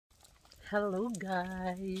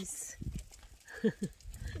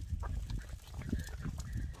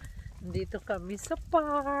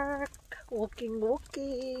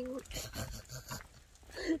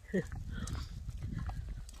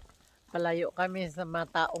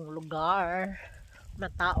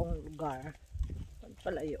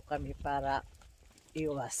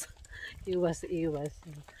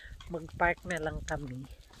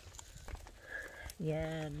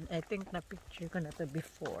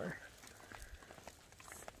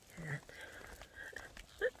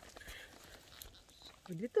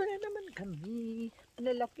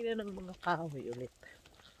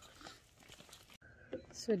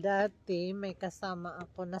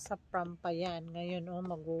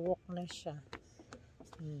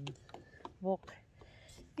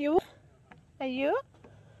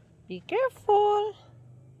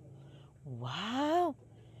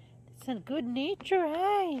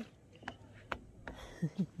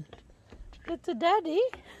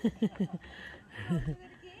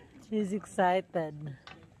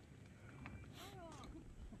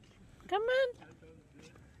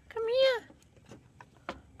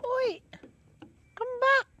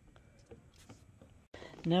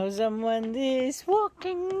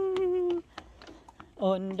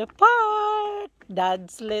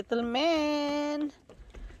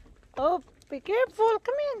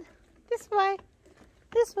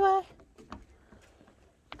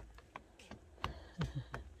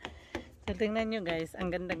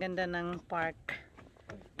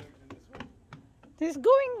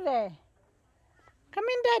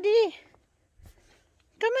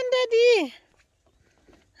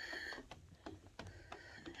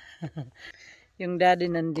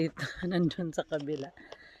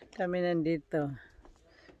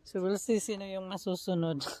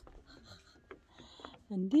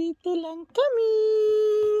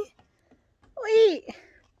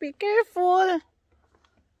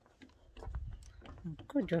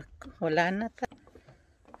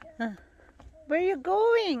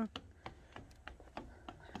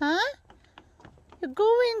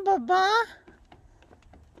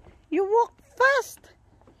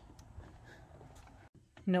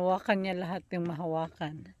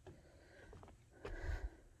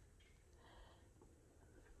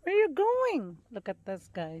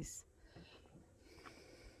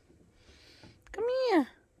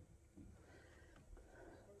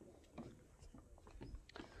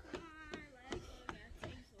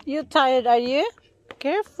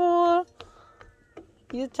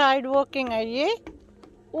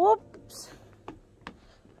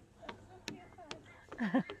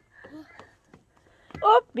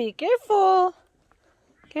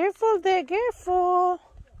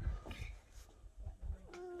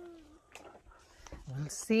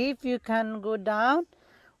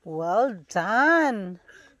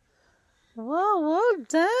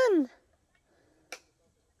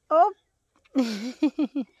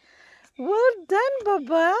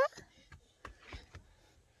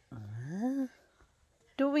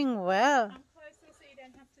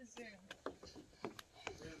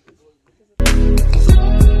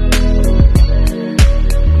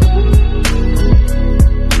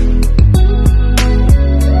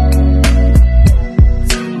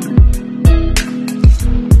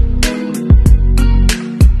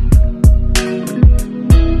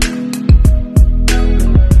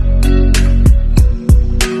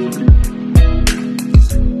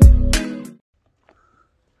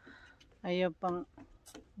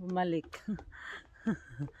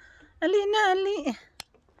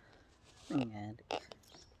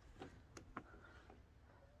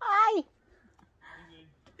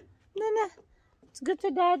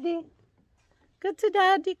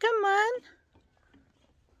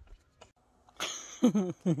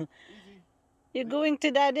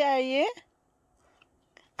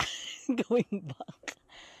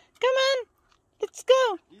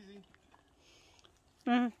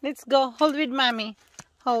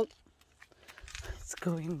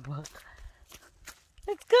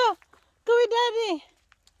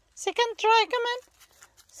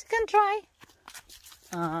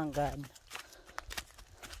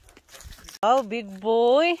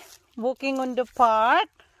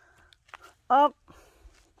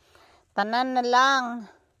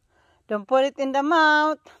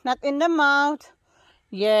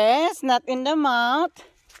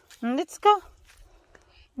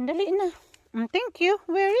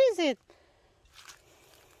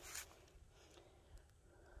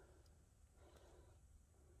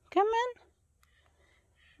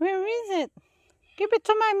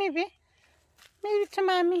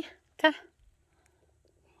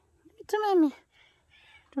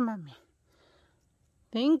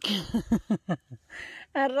Thank you.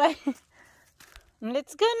 Alright.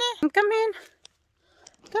 Let's go na. Come in.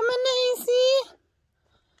 Come on na, Easy.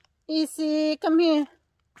 Easy, come here.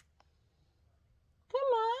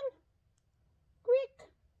 Come on. Quick.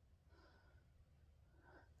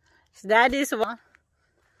 It's Daddy's one.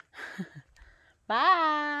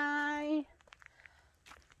 Bye.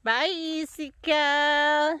 Bye, Easy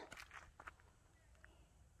girl.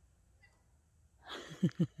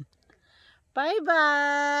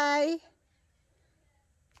 Bye-bye.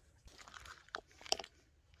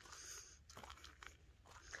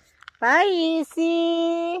 Bye,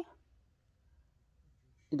 Easy.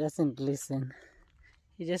 He doesn't listen.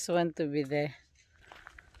 He just wants to be there.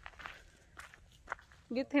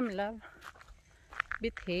 Get him, love.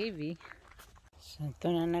 Bit heavy. So,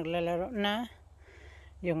 ito na naglalaro na.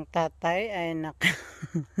 Yung tatay ay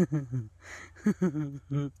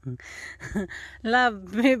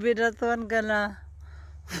Love, maybe that one gonna...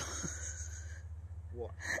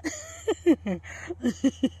 What?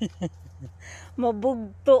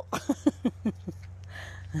 Mabugto.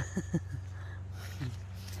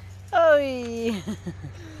 Oy.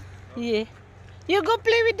 Yeah. You go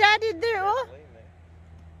play with Daddy there, oh.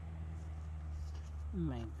 Oh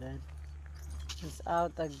my God. It's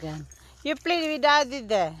out again. You play with Daddy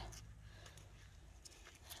there.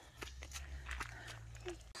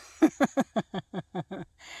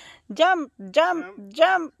 Jump, jump,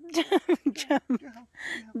 jump, jump,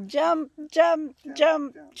 jump, jump,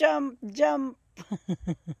 jump, jump, jump,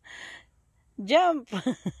 jump.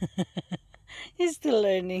 He's still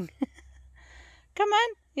learning. Come on,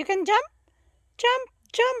 you can jump, jump,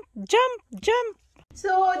 jump, jump, jump.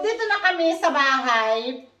 So, dito na kami sa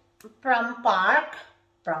bahay from park.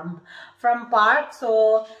 From park.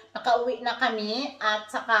 So, nakauwi na kami at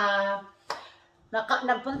saka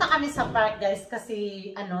nagpunta kami sa park, guys,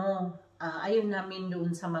 kasi ayun namin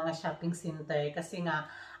doon sa mga shopping center kasi nga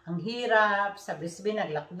ang hirap. Sa Brisbane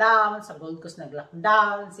nag-lockdown, sa Gold Coast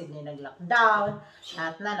nag-lockdown, Sydney nag-lockdown,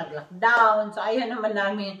 lahat na nag-lockdown. So ayun naman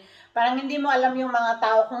namin, parang hindi mo alam yung mga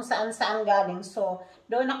tao kung saan-saan galing. So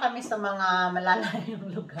doon na kami sa mga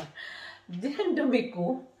malalayong lugar. Diyan dumi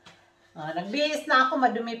ko. Nagbihis na ako,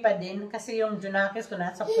 madumi pa din kasi yung junakis ko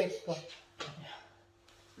nasa puwet ko.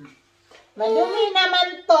 Madumi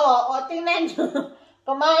naman to. O, tingnan nyo.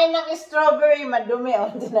 Kumain ng strawberry, madumi.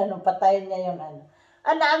 O, tingnan nyo, patayin niya yung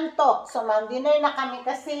naantok. So, dinner na kami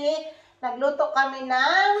kasi nagluto kami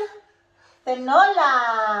ng tinola.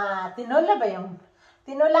 Tinola ba yung?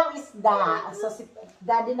 Tinolang isda. So, si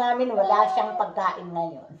daddy namin wala siyang pagkain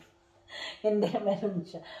ngayon. Hindi, meron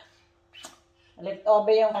siya.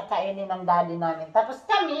 Leftover yung kakainin ng daddy namin. Tapos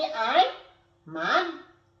kami ay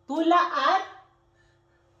magtula at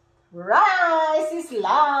rice is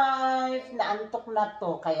life. Naantok na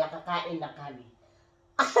to, kaya kakain na kami.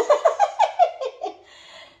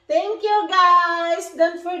 Thank you, guys.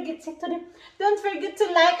 Don't forget to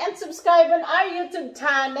like and subscribe on our YouTube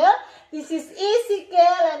channel. This is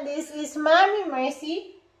Ezekiel and this is Mommy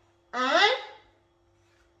Mercy. And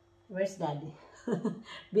where's Daddy?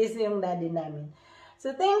 Busy yung daddy namin.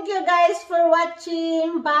 So, thank you guys for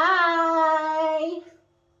watching. Bye!